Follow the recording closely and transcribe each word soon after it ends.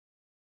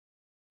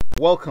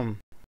Welcome.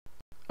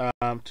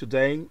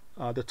 Today,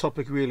 the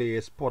topic really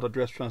is port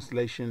address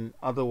translation,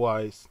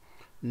 otherwise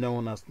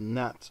known as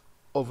NAT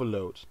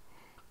overload.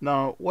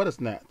 Now, what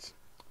is NAT?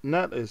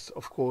 NAT is,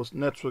 of course,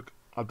 network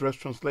address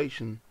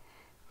translation,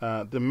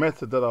 the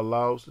method that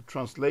allows the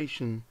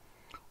translation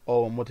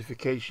or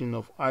modification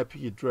of IP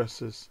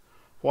addresses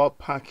while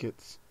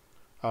packets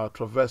are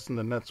traversing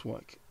the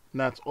network.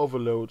 NAT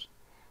overload,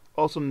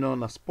 also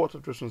known as port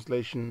address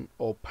translation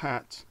or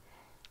PAT,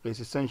 is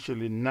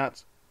essentially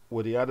NAT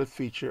with the added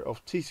feature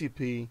of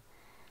TCP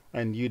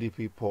and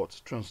UDP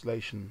port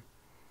translation.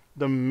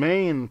 The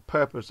main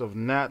purpose of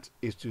NAT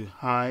is to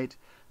hide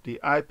the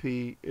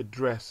IP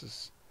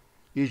addresses,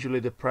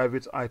 usually the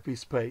private IP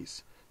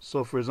space.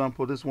 So for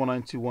example, this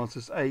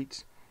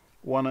 192.168,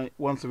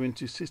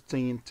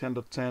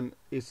 172.16.10.10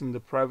 is in the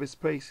private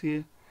space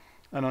here,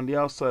 and on the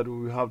outside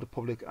we will have the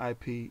public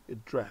IP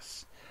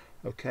address.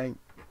 Okay,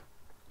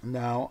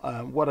 now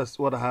what I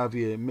have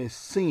here may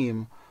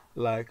seem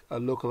like a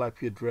local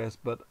IP address,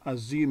 but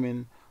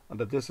assuming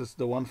that this is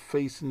the one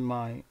facing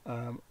my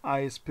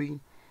ISP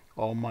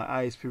or my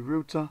ISP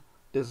router,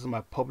 this is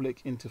my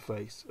public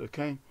interface.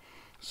 Okay,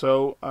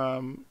 so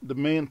the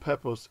main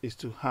purpose is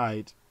to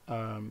hide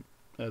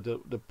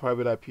the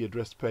private IP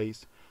address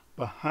space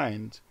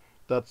behind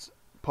that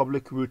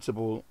public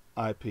routable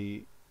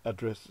IP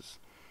addresses.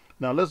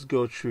 Now let's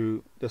go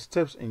through the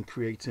steps in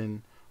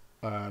creating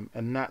a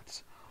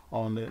NAT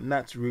on the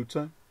NAT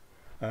router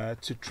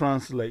to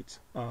translate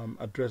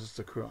addresses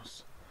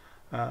across.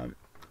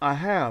 I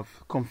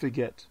have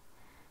configured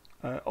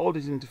all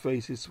these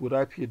interfaces with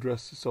IP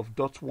addresses of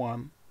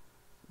 .1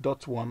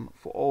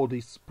 for all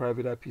these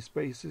private IP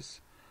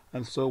spaces,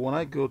 and so when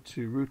I go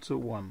to router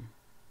 1,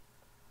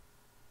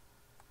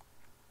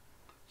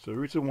 so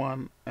router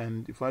 1,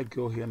 and if I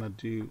go here and I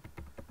do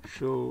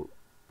show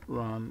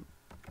run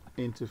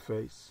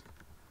interface,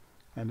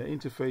 and the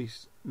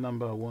interface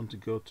number I want to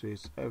go to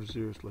is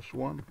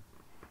F0/1,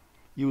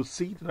 you will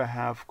see that I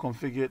have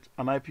configured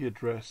an IP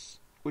address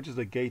which is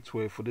the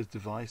gateway for this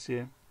device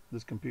here,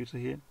 this computer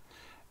here,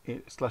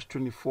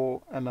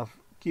 /24, and I've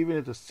given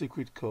it a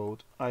secret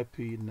code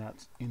IP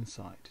NAT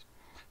inside.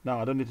 Now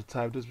I don't need to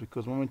type this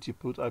because the moment you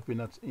put IP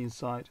NAT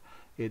inside,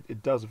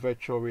 it does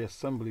virtual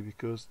reassembly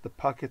because the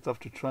packets have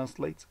to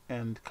translate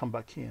and come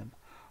back in.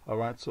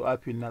 Alright, so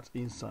IP NAT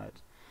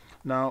inside.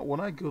 Now when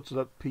I go to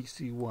that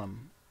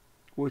PC1,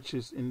 which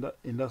is in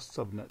that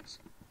subnet,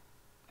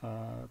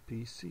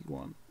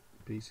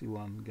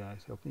 PC1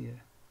 guys, help me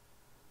here.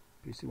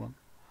 PC1.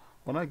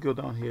 When I go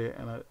down here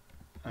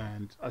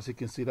and as you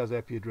can see, that's the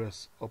IP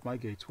address of my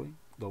gateway,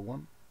 the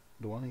one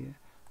here,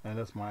 and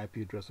that's my IP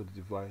address of the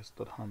device,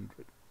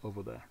 .100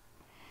 over there.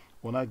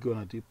 When I go and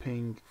I do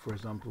ping, for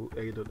example,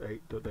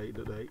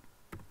 8.8.8.8,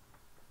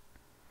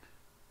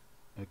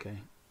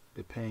 okay,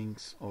 it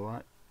pings,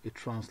 alright, it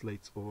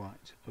translates,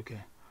 alright,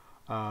 okay.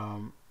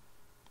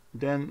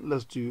 Then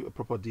let's do a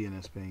proper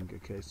DNS ping.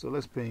 Okay, so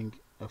let's ping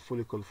a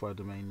fully qualified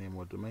domain name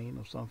or domain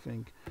of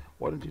something.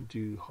 Why don't you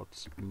do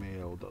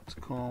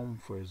hotmail.com,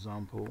 for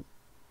example?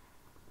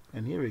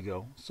 And here we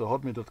go. So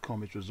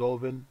hotmail.com is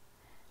resolving.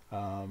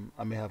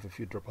 I may have a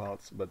few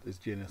dropouts, but it's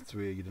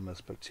DNS3. You don't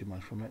expect too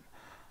much from it.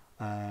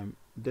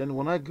 Then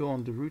when I go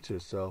on the router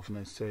itself and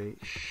I say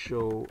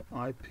show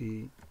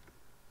IP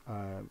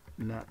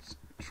NAT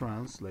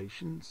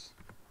translations.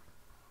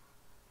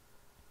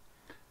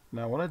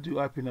 Now when I do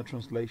IP NAT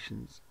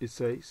translations, it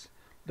says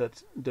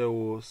that there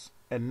was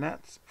a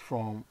NAT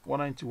from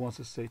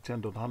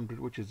 192.168.10.100,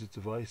 which is this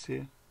device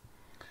here,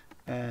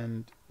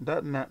 and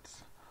that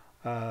NAT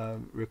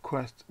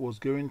request was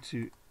going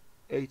to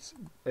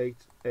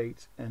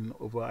 888 and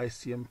over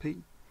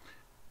ICMP,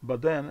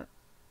 but then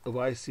over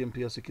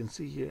ICMP, as you can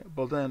see here,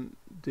 but then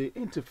the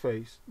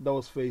interface that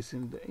was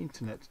facing the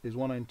internet is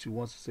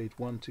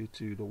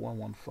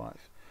 192.168.122.115,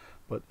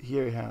 but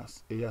here it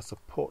has a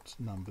port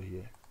number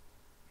here,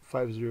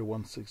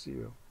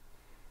 50160.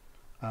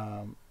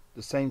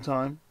 The same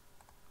time,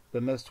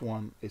 the next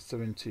one is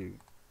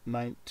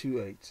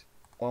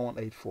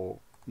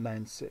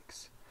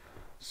 72.928.1184.96.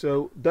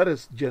 So that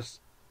is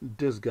just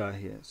this guy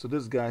here. So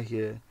this guy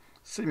here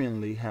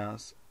seemingly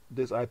has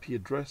this IP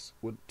address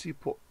with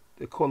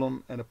a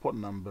colon and a port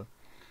number.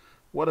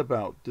 What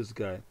about this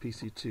guy,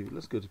 PC2?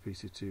 Let's go to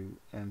PC2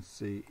 and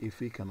see if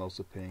he can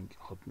also ping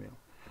Hotmail.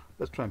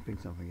 Let's try and ping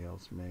something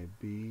else.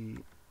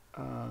 Maybe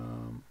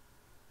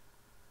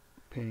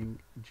ping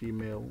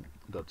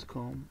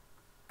gmail.com.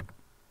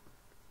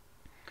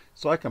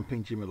 So I can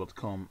ping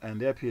gmail.com,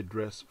 and the IP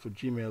address for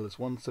Gmail is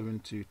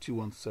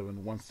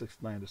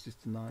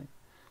 172.217.169.69.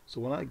 So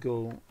when I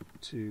go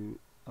to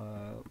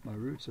my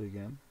router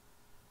again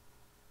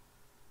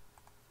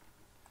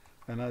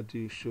and I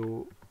do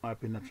show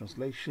IP NAT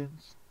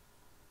translations,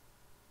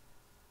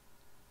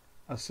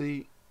 I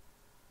see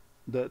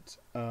that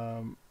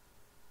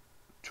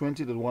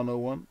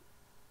 20.101,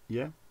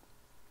 yeah,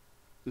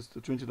 this is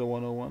the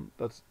 20.101,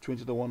 that's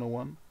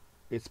 20.101.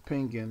 It's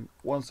pinging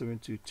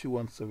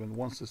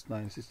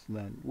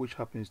 172.217.169.69, which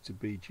happens to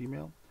be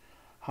Gmail.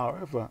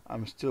 However,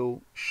 I'm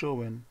still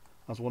showing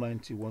as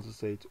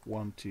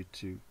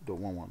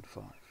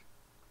 192.168.122.115.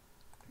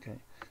 Okay,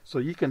 so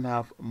you can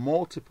have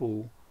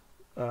multiple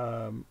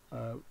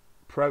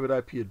private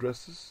IP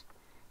addresses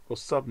or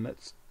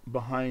subnets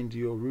behind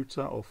your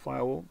router or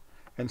firewall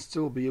and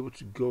still be able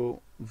to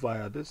go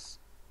via this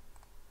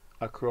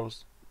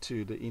across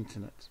to the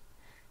internet.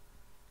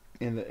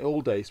 In the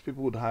old days,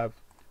 people would have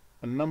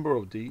a number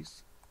of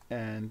these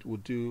and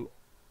would do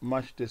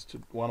match this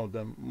to one of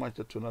them, match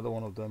that to another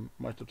one of them,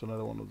 match that to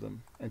another one of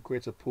them, and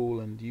create a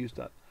pool and use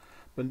that.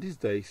 But these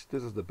days,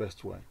 this is the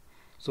best way.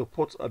 So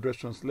port address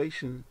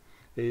translation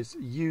is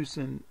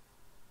using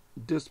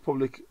this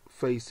public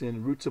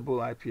facing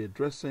routable IP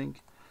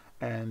addressing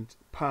and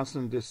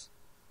passing this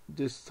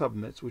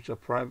subnets, which are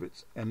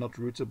private and not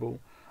routable,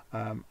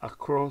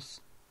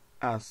 across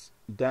as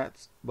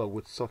that, but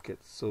with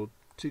sockets. So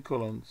two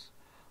colons,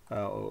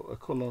 or a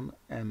colon,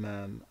 and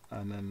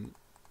then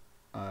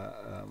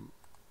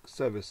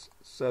service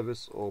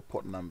or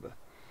port number.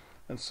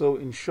 And so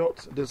in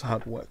short, this is how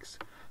it works.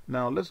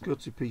 Now let's go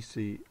to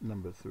PC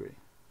number 3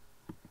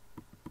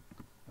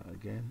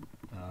 again.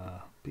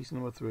 PC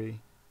number 3,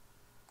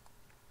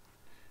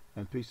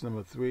 and PC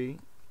number 3,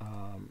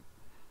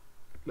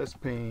 let's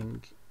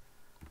ping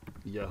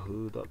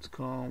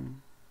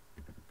yahoo.com.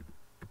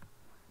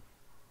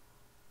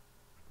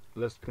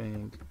 Let's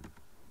ping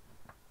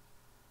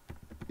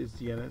its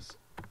DNS.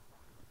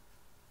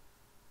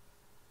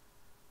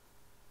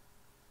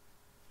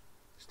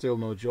 Still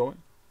no joy.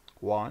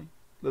 Why?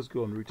 Let's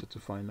go on router to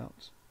find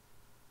out.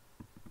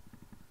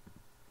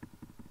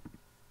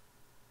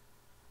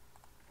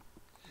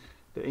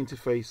 The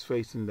interface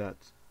facing that,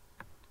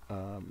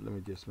 let me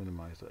just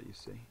minimize that, you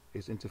see.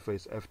 It's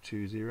interface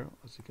F20,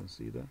 as you can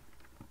see there.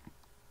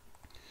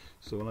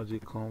 So when I do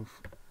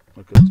conf,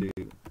 I can do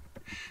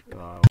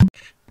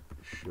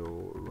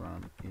show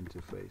run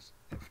interface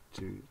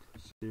F20.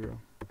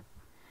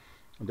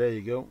 And there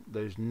you go.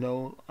 There's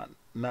no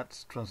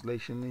NAT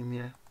translation in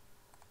here.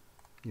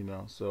 You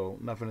know, so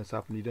nothing is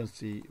happening. You don't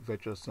see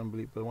virtual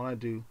assembly. But when I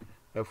do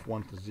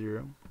F1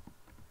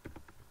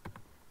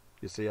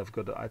 you see I've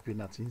got the IP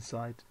NAT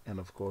inside, and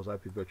of course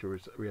IP virtual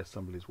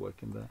reassembly is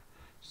working there.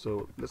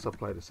 So let's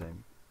apply the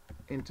same.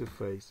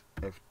 Interface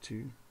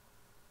F2/0.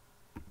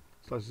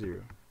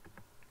 I'm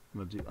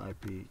going to do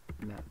IP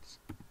NAT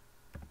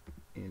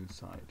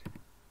inside.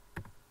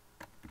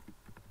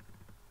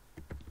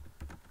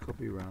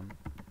 Copy run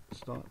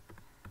start.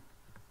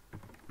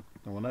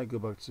 Now when I go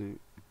back to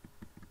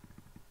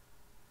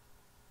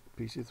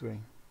PC3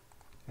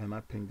 and I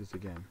ping this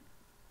again,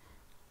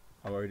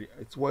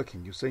 it's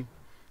working, you see.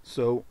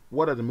 So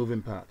what are the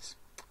moving parts?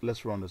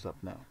 Let's run this up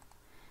now.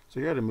 So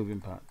here are the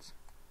moving parts.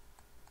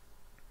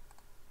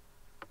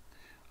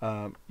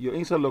 Your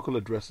inside local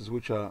addresses,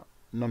 which are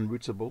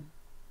non-routable,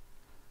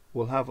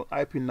 will have an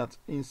IP NAT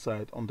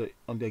inside on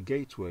their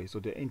gateways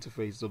or their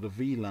interfaces or the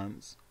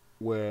VLANs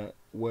where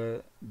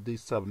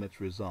these subnets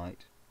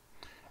reside.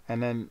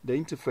 And then the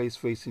interface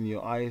facing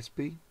your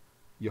ISP,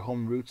 your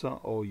home router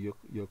or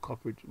your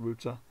corporate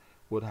router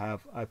would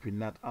have IP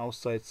NAT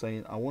outside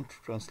saying I want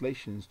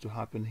translations to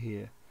happen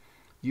here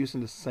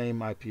using the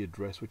same IP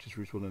address which is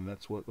routable on the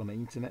network on the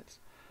internet,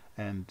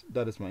 and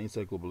that is my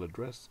inside global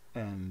address,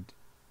 and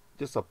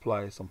just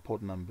apply some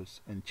port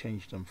numbers and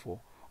change them for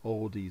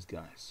all these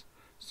guys.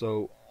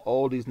 So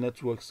all these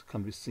networks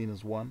can be seen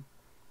as one,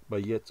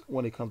 but yet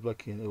when it comes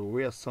back in, it will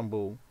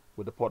reassemble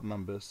with the port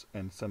numbers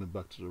and send it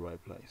back to the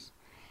right place.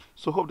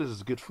 So hope this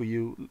is good for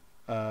you.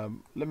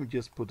 Let me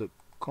just put a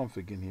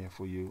config in here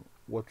for you,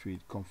 what we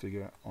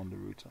configure on the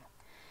router.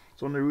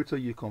 So on the router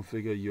you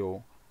configure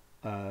your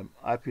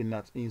IP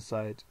NAT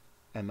inside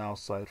and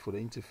outside for the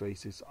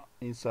interfaces,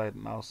 inside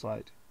and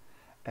outside,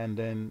 and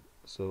then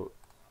so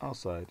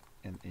outside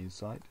and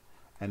inside,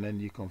 and then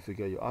you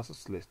configure your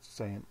access list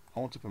saying I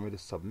want to permit a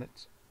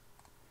subnet,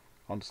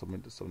 I want to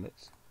submit the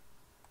subnet,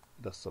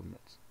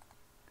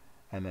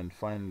 and then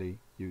finally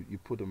you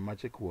put a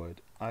magic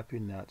word IP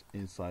NAT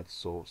inside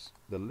source.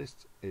 The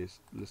list is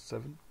list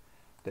 7,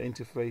 the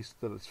interface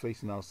that is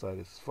facing outside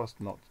is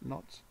first not,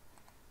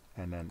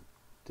 and then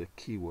the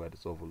keyword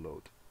is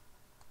overload,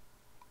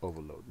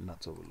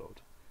 NAT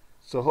overload.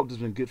 So I hope this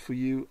has been good for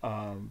you.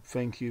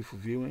 Thank you for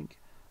viewing,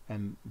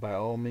 and by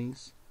all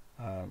means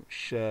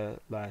share,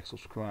 like,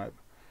 subscribe.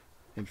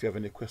 And if you have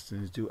any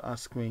questions, do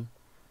ask me,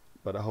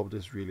 but I hope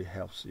this really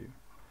helps you.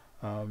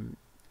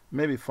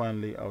 Maybe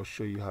finally I'll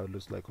show you how it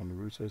looks like on the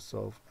router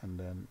itself, and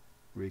then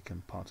we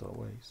can part our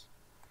ways.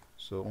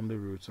 So on the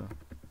router,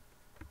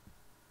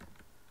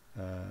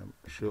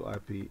 show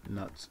IP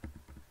NAT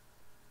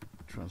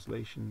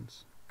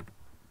translations.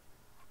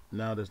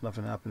 Now there's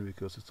nothing happening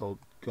because it's all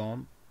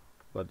gone,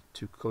 but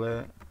to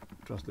clear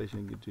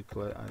translation you do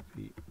clear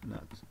IP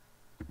NAT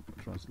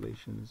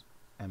translations,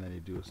 and then you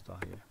do a star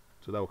here,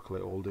 so that will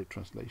clear all the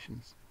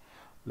translations.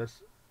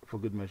 Let's, for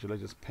good measure,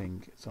 let's just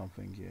ping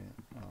something here.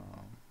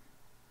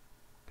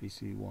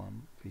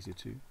 PC1,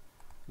 PC2,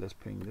 let's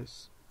ping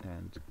this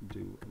and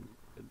do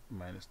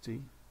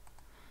 -T.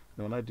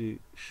 Now when I do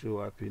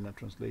show IP NAT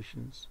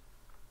translations,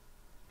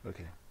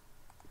 okay,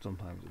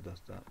 sometimes it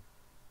does that.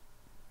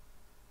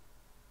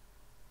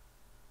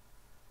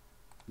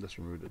 Let's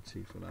remove the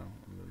T for now,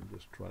 and then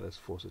just try. Let's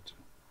force it to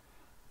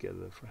get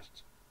there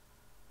first.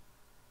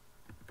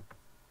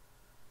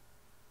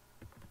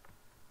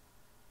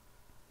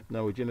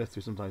 Now with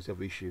GNS3 sometimes you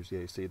have issues. Yeah,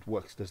 you see it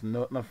works. There's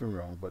nothing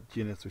wrong, but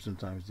GNS3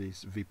 sometimes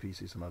these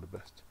VPCs are not the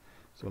best.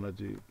 So when I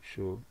do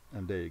show,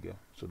 and there you go.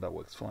 So that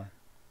works fine.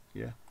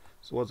 Yeah.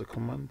 So what's the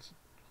command?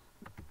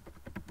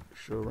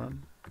 Show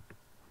run,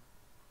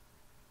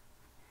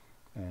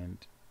 and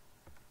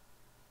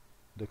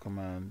the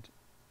command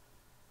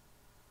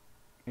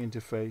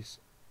interface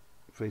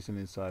facing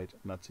inside,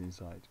 not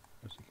inside,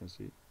 as you can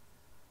see.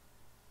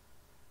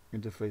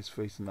 Interface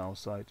facing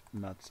outside,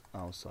 not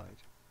outside.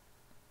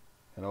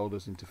 And all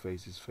those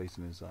interfaces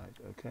facing inside,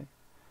 okay?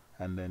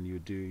 And then you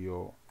do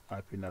your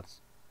IP NAT.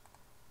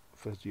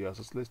 First do your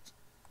access list,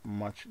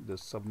 match the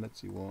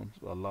subnets you want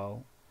to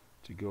allow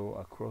to go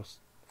across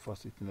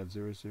fast Ethernet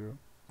 00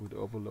 with the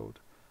overload,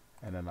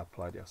 and then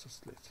apply the access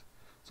list.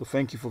 So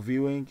thank you for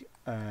viewing,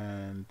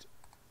 and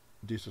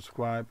do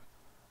subscribe.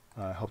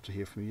 I hope to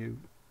hear from you.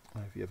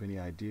 If you have any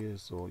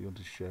ideas or you want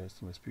to share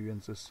some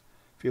experiences,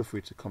 feel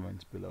free to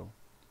comment below.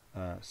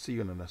 See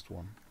you in the next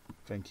one.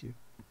 Thank you,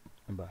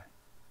 and bye.